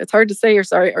hard. It's hard to say you're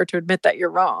sorry or to admit that you're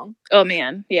wrong. Oh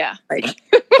man, yeah.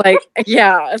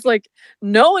 Yeah, it's like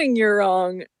knowing you're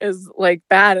wrong is like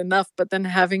bad enough, but then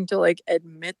having to like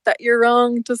admit that you're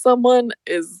wrong to someone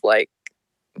is like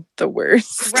the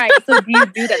worst. Right. So do you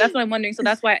do that? That's what I'm wondering. So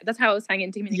that's how I was tying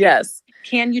into communication. Yes.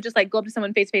 Can you just like go up to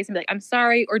someone face to face and be like, I'm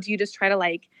sorry? Or do you just try to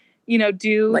like,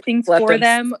 do like, things for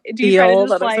them? Do you try to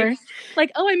just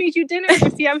like, oh, I made you dinner.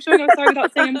 See, I'm showing I'm sorry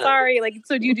without saying I'm sorry. Like,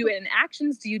 so do you do it in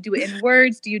actions? Do you do it in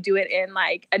words? Do you do it in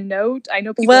like a note? I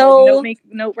know people make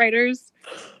note writers.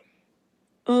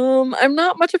 I'm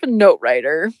not much of a note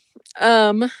writer.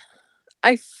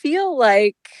 I feel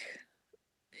like,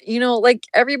 like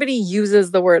everybody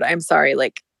uses the word I'm sorry,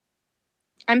 like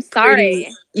I'm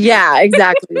sorry. Yeah,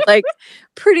 exactly. Like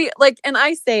pretty like, and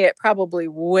I say it probably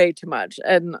way too much.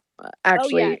 And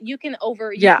actually, you can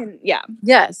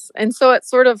Yes. And so it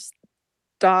sort of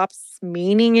stops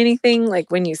meaning anything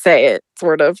like when you say it,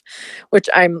 sort of, which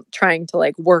I'm trying to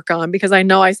like work on because I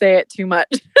know I say it too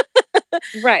much.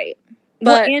 Right.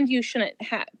 But and you shouldn't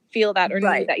feel that or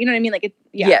need that. You know what I mean? Like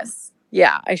Yes.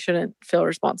 Yeah. I shouldn't feel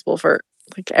responsible for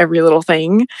like every little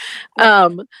thing.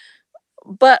 Right.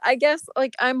 But I guess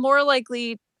like I'm more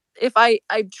likely if I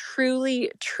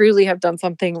truly, truly have done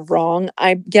something wrong,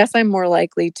 I guess I'm more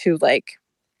likely to like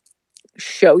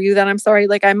show you that I'm sorry.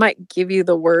 Like I might give you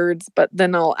the words, but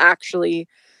then I'll actually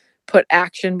put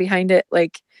action behind it.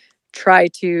 Like try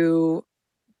to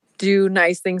do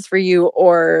nice things for you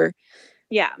or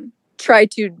try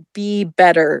to be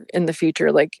better in the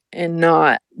future, like and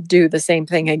not do the same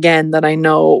thing again that I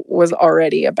know was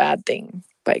already a bad thing,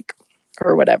 like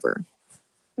or whatever.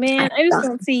 Man, I just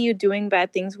don't see you doing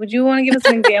bad things. Would you want to give us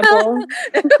an example?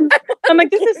 I'm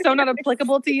like, this is so not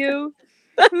applicable to you.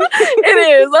 It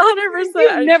is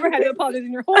 100%. You've never had to apologize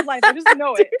in your whole life. I just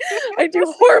know it. I do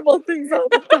horrible things all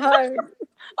the time.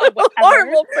 Oh, I'm a whatever.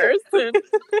 horrible person.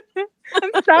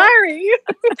 I'm sorry.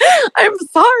 I'm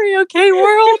sorry, okay,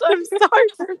 world. I'm sorry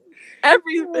for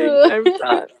everything I've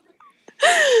done.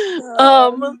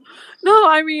 No,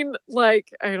 I mean,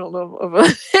 like, I don't know of an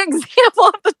example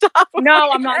off the top of No,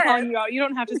 my I'm not head. calling you out. You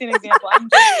don't have to say an example. I'm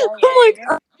just saying. I'm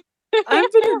like,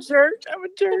 I've been a jerk. I'm a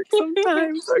jerk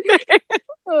sometimes. Okay.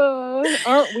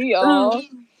 Aren't we all?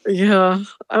 Yeah,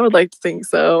 I would like to think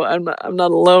so. I'm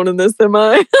not alone in this, am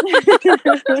I?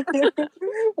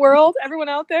 World, everyone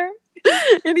out there?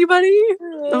 Anybody?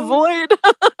 The void?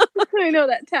 I know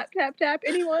that tap, tap, tap.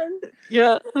 Anyone?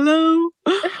 Yeah. Hello.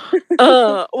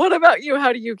 What about you?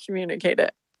 How do you communicate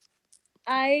it?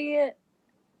 I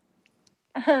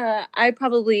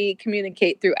probably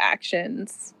communicate through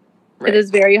actions. Right. It is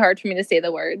very hard for me to say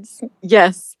the words.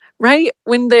 Yes. Right?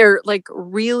 When they're like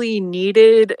really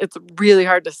needed, it's really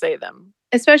hard to say them.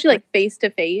 Especially like face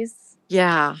to face.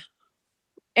 Yeah.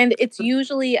 And it's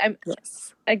usually,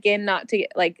 Yes. again, not to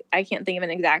get like, I can't think of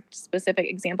an exact specific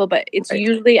example, but it's Right.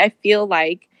 usually, I feel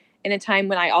like, in a time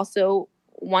when I also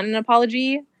want an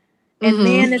apology. And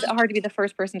man, is it hard to be the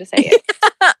first person to say it.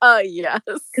 Yes.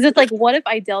 Because it's like, what if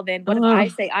I delve in? What if I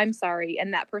say I'm sorry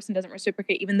and that person doesn't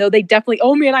reciprocate, even though they definitely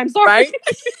owe me and I'm sorry? Right?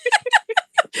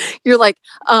 You're like,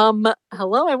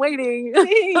 hello, I'm waiting.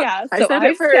 Yeah, I so said I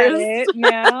it said first. it.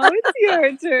 Now it's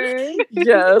your turn.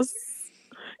 Yes.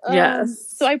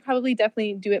 Yes. So I probably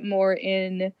definitely do it more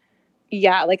in,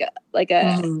 like a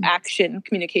action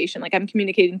communication. Like I'm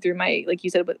communicating through my, like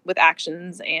you said, with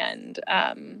actions and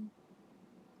a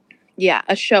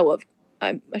show of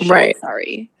Right.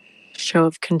 Sorry. Show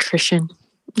of contrition.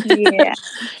 Yeah.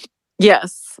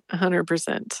 Yes,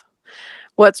 100%.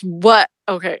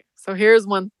 Okay, so here's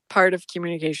one part of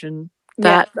communication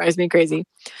that drives me crazy.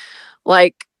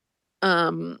 Like,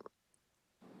 you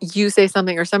say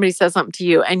something or somebody says something to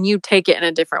you and you take it in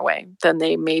a different way than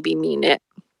they maybe mean it.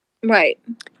 Right.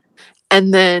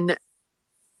 And then,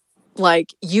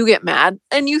 like, you get mad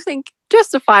and you think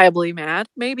justifiably mad.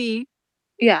 Maybe,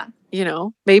 Yeah.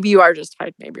 Maybe you are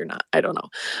justified. Maybe you're not. I don't know.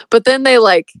 But then they,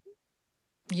 like,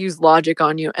 use logic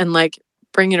on you and, like,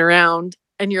 bring it around.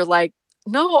 And you're like,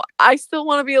 no, I still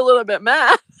want to be a little bit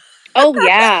mad. Oh,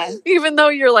 yeah. Even though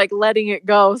you're, like, letting it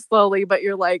go slowly, but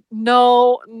you're like,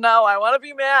 no, I want to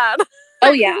be mad.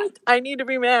 Oh, yeah. I need to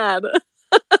be mad.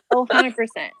 Oh,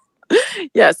 100%.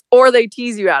 Yes. Or they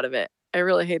tease you out of it. I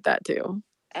really hate that too.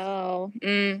 Oh,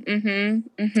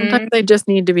 Sometimes they just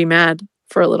need to be mad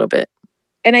for a little bit.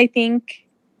 And I think,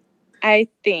 and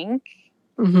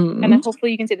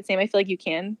hopefully you can say the same. I feel like you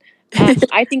can.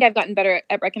 I think I've gotten better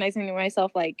at recognizing in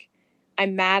myself, like,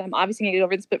 I'm mad. I'm obviously going to get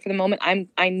over this, but for the moment,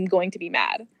 I'm going to be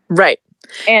mad. Right.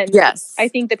 And yes, I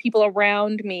think the people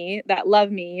around me that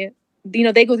love me,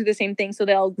 they go through the same thing, so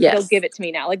they'll give it to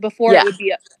me now. Like before, it would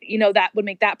be, that would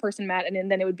make that person mad,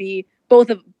 and then it would be both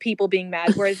of people being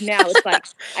mad. Whereas now it's like,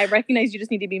 I recognize you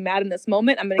just need to be mad in this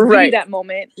moment. I'm going to give you that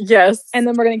moment. Yes. And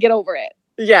then we're going to get over it.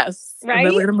 Yes. Right. And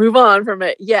then we're going to move on from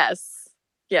it. Yes.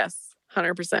 Yes.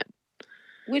 100%.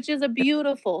 Which is a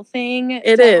beautiful thing.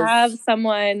 It to is. have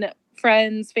someone,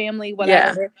 friends, family,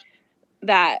 whatever,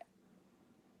 that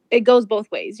it goes both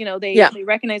ways. They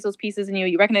recognize those pieces in you.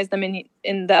 You recognize them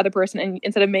in the other person, and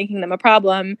instead of making them a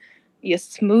problem, you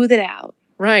smooth it out.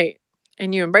 Right.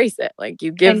 And you embrace it. Like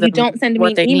you give them. And you don't send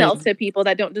mean emails to people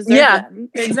that don't deserve them.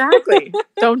 Exactly.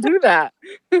 Don't do that.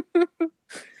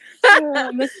 I'm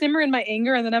gonna simmer in my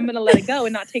anger, and then I'm gonna let it go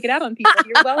and not take it out on people.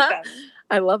 You're welcome.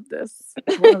 I love this.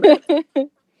 I love it.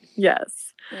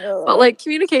 Yes. But like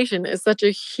communication is such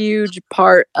a huge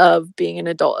part of being an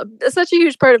adult. It's such a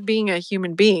huge part of being a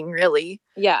human being, really.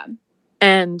 Yeah.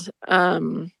 And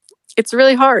it's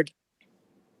really hard.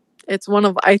 It's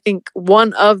I think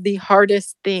one of the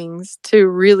hardest things to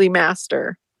really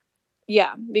master.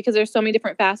 Yeah, because there's so many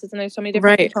different facets and there's so many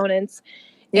different components.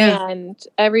 Yeah. And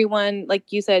everyone,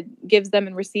 like you said, gives them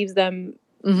and receives them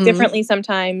differently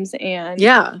sometimes. And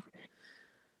yeah,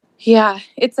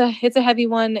 it's a heavy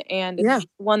one, and it's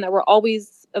one that we're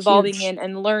always evolving in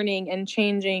and learning and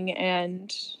changing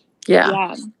and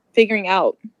figuring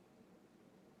out.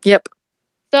 Yep.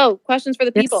 So, questions for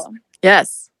the people.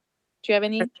 Yes. Do you have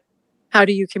any? How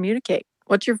do you communicate?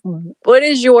 What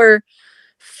is your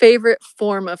favorite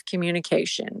form of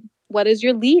communication? What is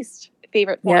your least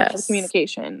favorite form of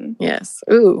communication? Yes.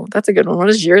 Ooh, that's a good one. What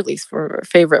is your least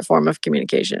favorite form of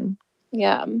communication?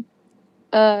 Yeah.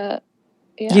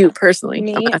 Yeah. You personally.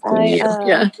 Me, I'm asking you.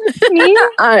 Yeah. Me?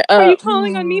 Are you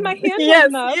calling on me? My hand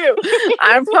Yes, wasn't up. you.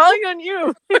 I'm calling on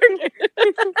you. But I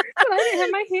didn't have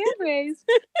my hand raised.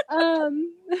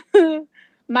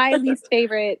 My least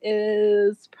favorite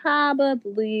is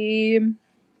probably.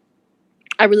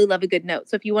 I really love a good note.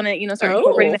 So if you want to, start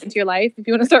incorporating that into your life, if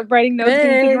you want to start writing notes,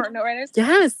 being note writers.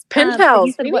 Yes, pen But pals.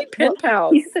 you said We what- need pen well,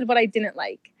 pals. You said what I didn't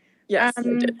like. Yes, I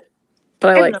did. But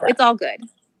I don't like know. that. It's all good.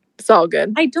 It's all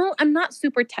good. I'm not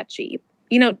super touchy.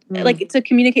 Like to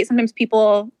communicate, sometimes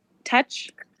people touch.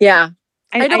 Yeah.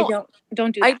 I don't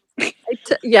do that.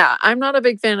 Yeah, I'm not a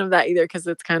big fan of that either because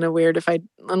it's kind of weird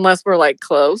unless we're like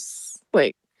close,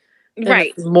 like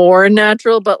right. It's more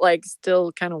natural, but like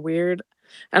still kind of weird.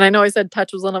 And I know I said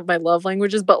touch was one of my love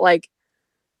languages, but like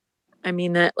I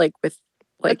mean that like with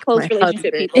like a close my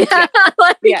relationship husband. people. Yeah.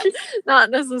 Like, yes.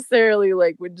 Not necessarily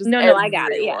like with just No, everyone. I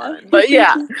got it. Yeah. But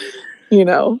yeah.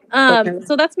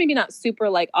 So that's maybe not super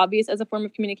like obvious as a form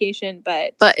of communication,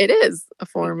 but it is a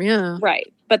form, yeah.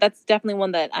 Right. But that's definitely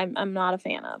one that I'm not a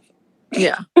fan of.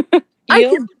 Yeah.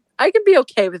 You? I can be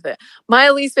okay with it. My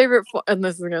least favorite and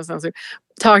this is gonna sound stupid,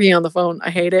 talking on the phone.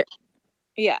 I hate it.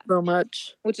 Yeah. So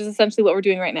much. Which is essentially what we're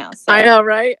doing right now. So. I know,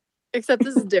 right? Except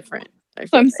this is different.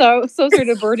 I'm so sorry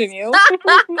to burden you.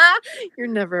 You're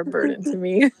never a burden to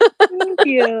me. Thank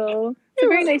you. It's a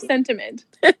very nice sentiment.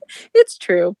 It's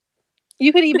true.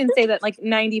 You could even say that like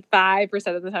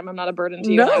 95% of the time I'm not a burden to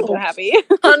you. No. I'm so happy.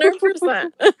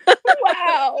 100%.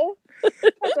 Wow.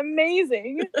 That's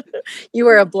amazing. You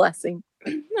are a blessing.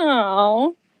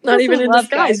 Oh. Not even in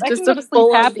disguise. Just a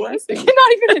full-on blessing. Not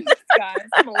even in disguise.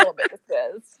 I'm a little bit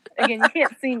disguised. Again, you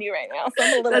can't see me right now, so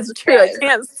I'm a little That's disguised. true. I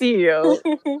can't see you.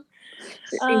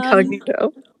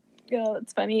 Incognito. Yeah,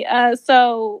 that's funny.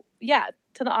 So yeah,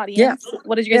 to the audience,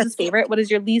 what is your guys' favorite? What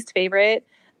is your least favorite?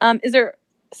 Is there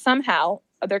somehow,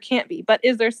 there can't be, but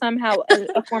is there somehow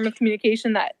a form of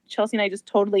communication that Chelsea and I just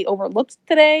totally overlooked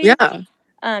today? Yeah.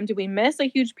 Did we miss a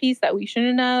huge piece that we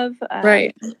shouldn't have?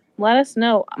 Right. Let us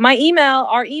know.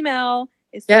 Our email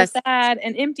is so sad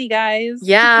and empty, guys.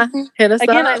 Yeah. Hit us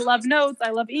Again, up. I love notes. I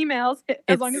love emails,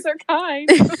 as long as they're kind.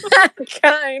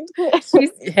 Kind.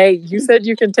 Hey, you said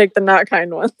you can take the not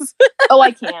kind ones. Oh,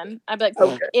 I can. I'd be like,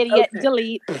 idiot,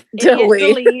 delete. Delete.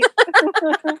 Idiot, delete.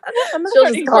 I'm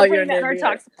She'll just call you an idiot.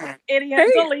 Talks. Idiot,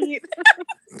 delete.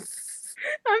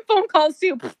 I'm phone calls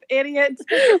too. Idiot.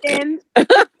 End.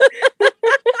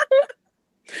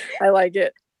 I like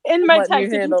it. In my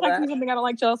text, if you text me something I don't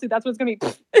like, Chelsea, that's what's going to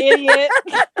be. Idiot.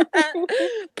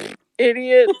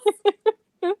 Idiot.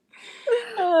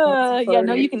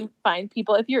 You can find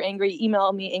people. If you're angry,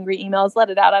 email me angry emails. Let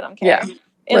it out. I don't care. Yeah.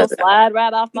 It'll slide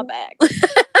right off my back.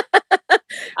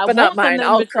 But not mine.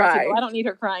 I'll cry. I don't need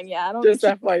her crying. Yeah, I don't. Just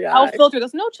FYI. I'll filter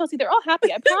this. No, Chelsea, they're all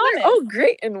happy. I promise. Oh,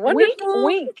 great and wonderful.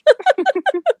 Wink, wink.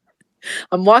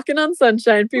 I'm walking on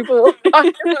sunshine, people.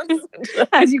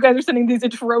 As you guys are sending these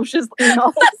atrocious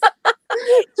emails.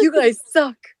 You guys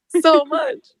suck so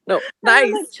much. No,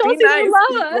 nice. Like, Chelsea, be nice,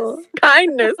 love us.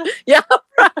 Kindness. Yeah,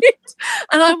 right.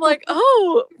 And I'm like,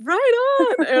 oh,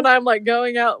 right on. And I'm like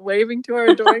going out waving to our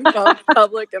adoring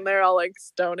public, and they're all like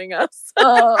stoning us.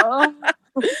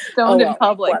 Stoned in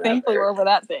public. Whatever. Thankfully, we're over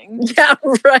that thing. Yeah,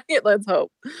 right. Let's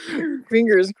hope.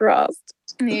 Fingers crossed.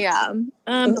 Yeah.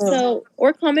 So,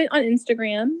 or comment on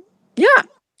Instagram. Yeah.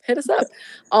 Hit us up.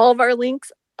 All of our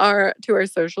links to our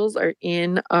socials are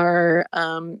in our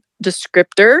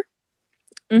descriptor.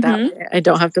 That way I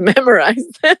don't have to memorize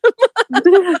them.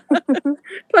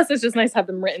 Plus, it's just nice to have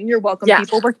them written. You're welcome,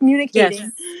 people. We're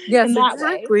communicating. Yes,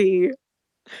 exactly. Way.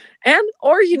 And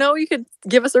or you could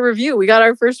give us a review. We got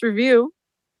our first review.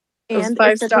 And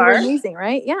 5-star. Amazing,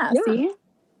 right? Yeah. See,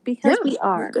 because we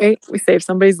are great. We saved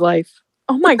somebody's life.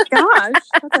 Oh my gosh,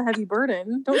 that's a heavy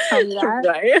burden. Don't tell me that.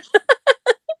 Right.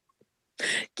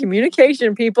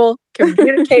 Communication, people.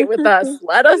 Communicate with us.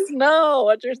 Let us know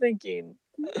what you're thinking.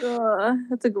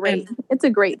 It's a great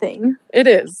thing. It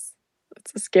is.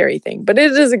 It's a scary thing, but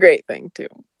it is a great thing too.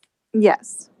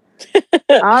 Yes.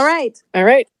 All right.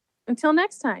 Until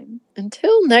next time. Stay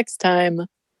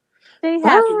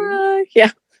happy.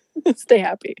 Yeah. Stay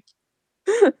happy.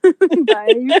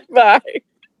 Bye. Bye.